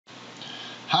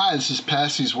Hi, this is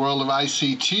Passy's World of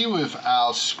ICT with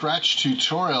our Scratch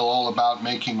tutorial all about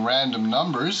making random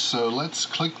numbers. So let's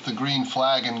click the green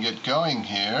flag and get going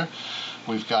here.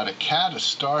 We've got a cat, a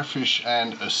starfish,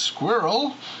 and a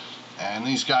squirrel. And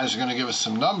these guys are going to give us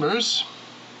some numbers.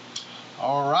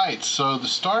 Alright, so the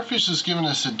starfish has given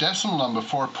us a decimal number,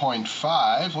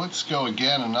 4.5. Let's go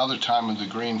again another time with the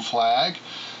green flag.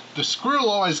 The squirrel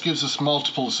always gives us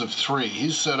multiples of 3.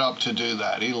 He's set up to do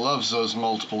that. He loves those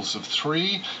multiples of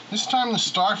 3. This time the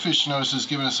starfish nose has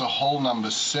given us a whole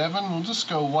number 7. We'll just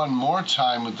go one more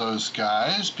time with those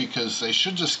guys because they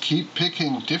should just keep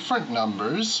picking different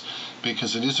numbers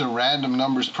because it is a random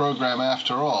numbers program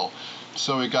after all.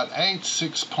 So we got 8,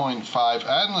 6.5,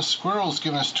 and the squirrel's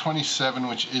given us 27,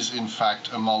 which is in fact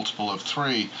a multiple of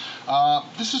 3.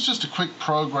 This is just a quick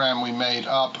program we made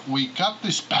up. We got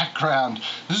this background.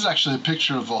 This is actually a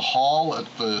picture of the hall at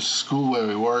the school where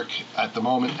we work at the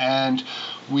moment, and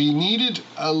we needed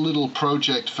a little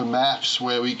project for maths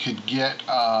where we could get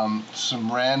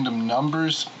some random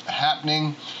numbers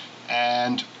happening,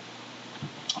 and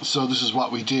so this is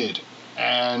what we did.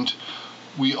 And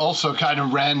we also kind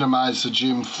of randomized the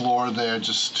gym floor there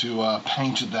just to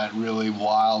painted that really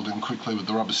wild and quickly with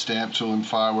the rubber stamp tool and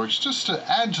fireworks, just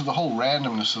to add to the whole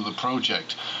randomness of the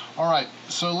project. Alright,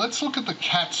 so let's look at the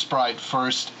cat sprite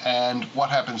first and what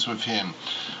happens with him.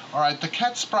 Alright, the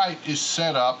cat sprite is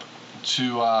set up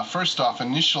to first off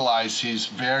initialize his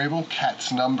variable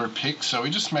cat's number pick. So we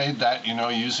just made that,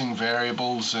 using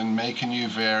variables and make a new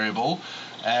variable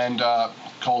and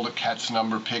called it cat's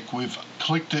number pick. We've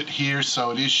clicked it here so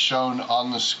it is shown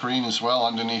on the screen as well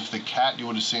underneath the cat. You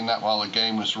would have seen that while the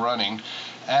game was running.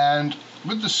 And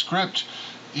with the script,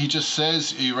 he just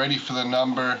says, are you ready for the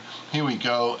number? Here we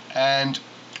go. And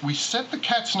we set the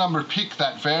cat's number pick,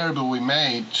 that variable we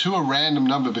made, to a random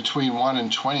number between 1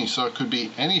 and 20. So it could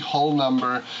be any whole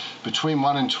number between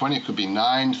 1 and 20. It could be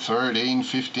 9, 13,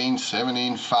 15,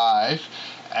 17, 5.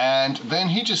 And then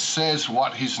he just says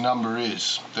what his number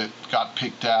is that got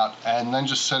picked out, and then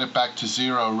just set it back to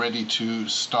 0, ready to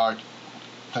start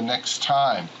the next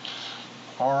time.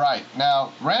 Alright,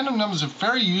 now random numbers are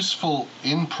very useful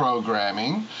in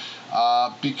programming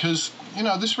because,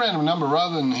 this random number,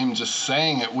 rather than him just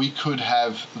saying it, we could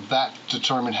have that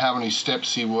determine how many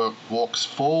steps he walks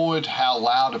forward, how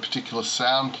loud a particular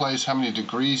sound plays, how many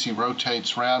degrees he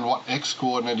rotates around, what x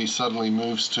coordinate he suddenly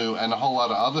moves to, and a whole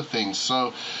lot of other things.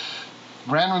 So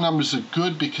random numbers are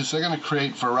good because they're going to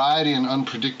create variety and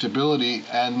unpredictability,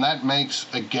 and that makes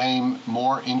a game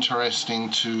more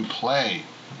interesting to play.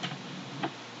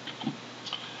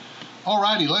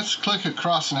 Alrighty, let's click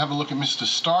across and have a look at Mr.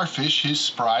 Starfish, his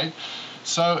sprite.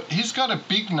 So he's got a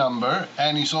big number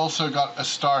and he's also got a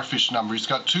starfish number. He's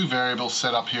got two variables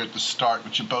set up here at the start,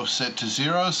 which are both set to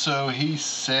 0. So he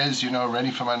says, ready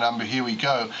for my number, here we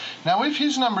go. Now with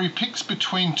his number, he picks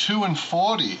between 2 and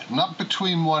 40, not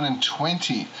between 1 and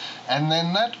 20. And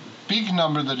then that big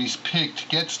number that he's picked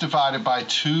gets divided by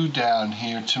 2 down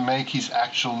here to make his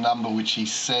actual number, which he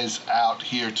says out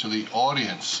here to the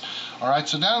audience. Alright,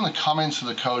 so down in the comments of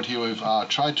the code here, we've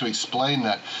tried to explain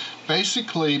that.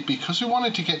 Basically, because we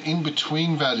wanted to get in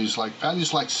between values like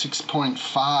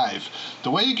 6.5, the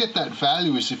way you get that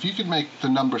value is if you could make the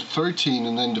number 13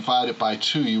 and then divide it by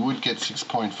 2, you would get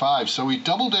 6.5. So we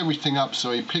doubled everything up, so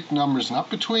we picked numbers not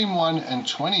between 1 and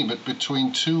 20, but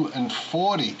between 2 and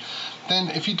 40. Then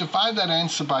if you divide that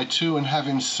answer by 2 and have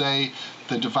him say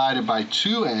the divided by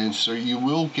 2 answer, you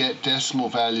will get decimal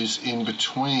values in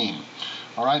between.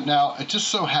 Alright, now it just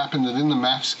so happened that in the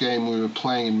maths game we were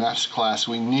playing in maths class,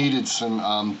 we needed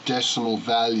some decimal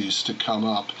values to come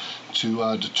up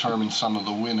to determine some of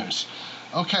the winners.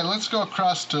 Okay, let's go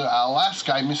across to our last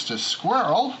guy, Mr.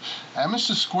 Squirrel. And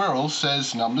Mr. Squirrel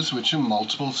says numbers which are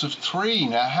multiples of 3.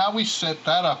 Now, how we set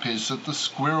that up is that the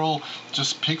squirrel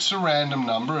just picks a random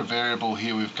number, a variable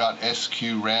here. We've got SQ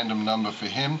random number for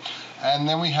him. And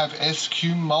then we have SQ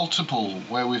multiple,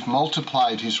 where we've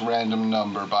multiplied his random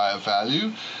number by a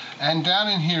value. And down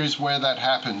in here is where that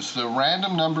happens. The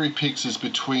random number he picks is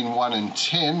between 1 and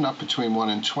 10, not between 1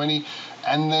 and 20.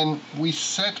 And then we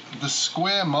set the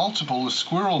square multiple, the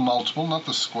squirrel multiple, not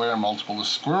the square multiple, the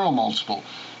squirrel multiple,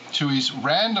 to his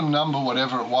random number,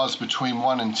 whatever it was, between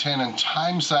 1 and 10, and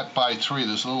times that by 3.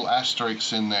 There's a little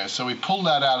asterisk in there. So we pulled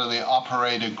that out of the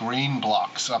operator green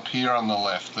blocks up here on the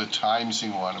left, the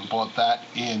timesing one, and brought that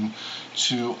in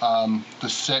to the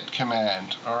set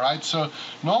command. Alright, so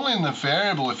normally in the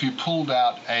variable, if you pulled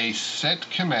out a set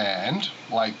command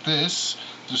like this,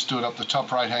 just do it up the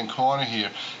top right hand corner here,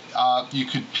 you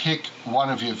could pick one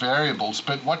of your variables,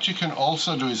 but what you can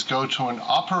also do is go to an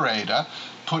operator,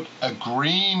 put a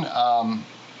green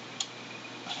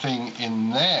thing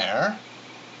in there.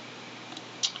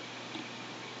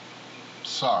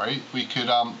 Sorry, we could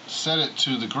set it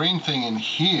to the green thing in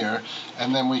here,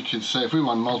 and then we could say if we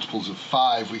want multiples of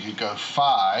 5, we could go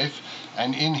 5,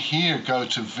 and in here go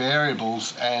to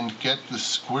variables and get the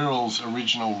squirrel's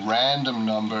original random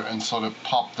number and sort of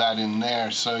pop that in there.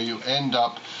 So you end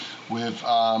up with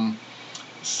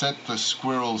set the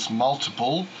squirrel's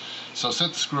multiple. So set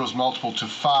the squirrel's multiple to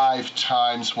 5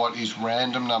 times what his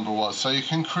random number was. So you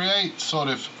can create sort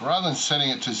of, rather than setting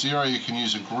it to 0, you can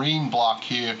use a green block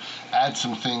here, add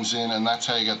some things in, and that's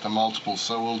how you get the multiple.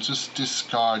 So we'll just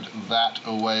discard that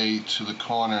away to the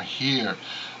corner here.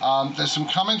 There's some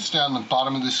comments down the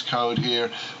bottom of this code here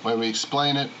where we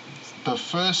explain it. The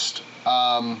first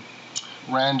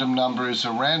random number is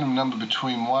a random number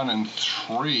between 1 and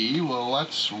 3. Well,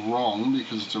 that's wrong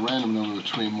because it's a random number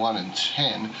between 1 and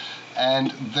 10.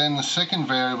 And then the second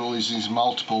variable is his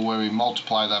multiple, where we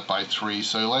multiply that by 3.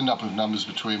 So you'll end up with numbers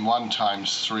between 1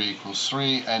 times 3 equals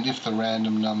 3. And if the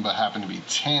random number happened to be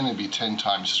 10, it'd be 10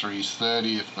 times 3 is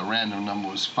 30. If the random number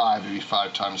was 5, it'd be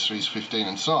 5 times 3 is 15,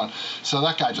 and so on. So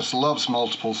that guy just loves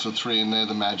multiples of 3, and they're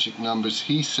the magic numbers,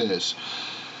 he says.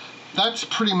 That's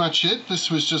pretty much it. This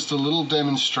was just a little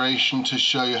demonstration to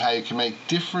show you how you can make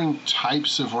different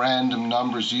types of random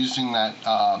numbers using that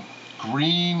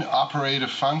green operator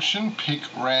function, pick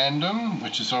random,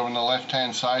 which is over on the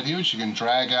left-hand side here, which you can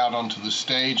drag out onto the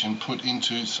stage and put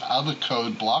into other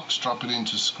code blocks, drop it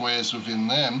into squares within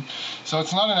them. So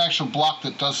it's not an actual block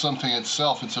that does something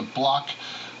itself. It's a block,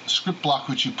 script block,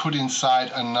 which you put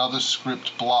inside another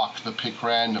script block, the pick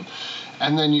random.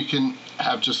 And then you can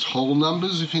have just whole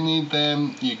numbers if you need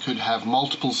them. You could have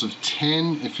multiples of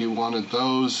 10 if you wanted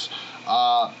those.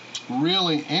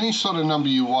 Really, any sort of number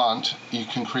you want, you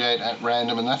can create at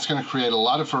random, and that's going to create a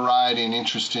lot of variety and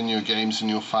interest in your games, and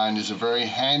you'll find is a very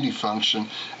handy function.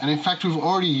 And in fact, we've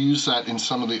already used that in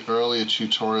some of the earlier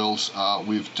tutorials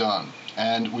we've done,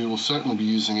 and we will certainly be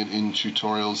using it in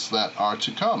tutorials that are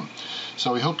to come.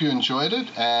 So we hope you enjoyed it,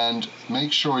 and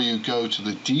make sure you go to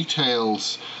the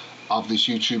details of this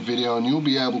YouTube video, and you'll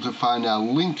be able to find our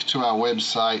link to our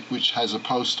website, which has a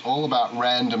post all about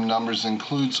random numbers,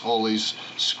 includes all these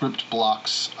script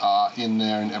blocks in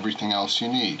there and everything else you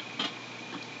need.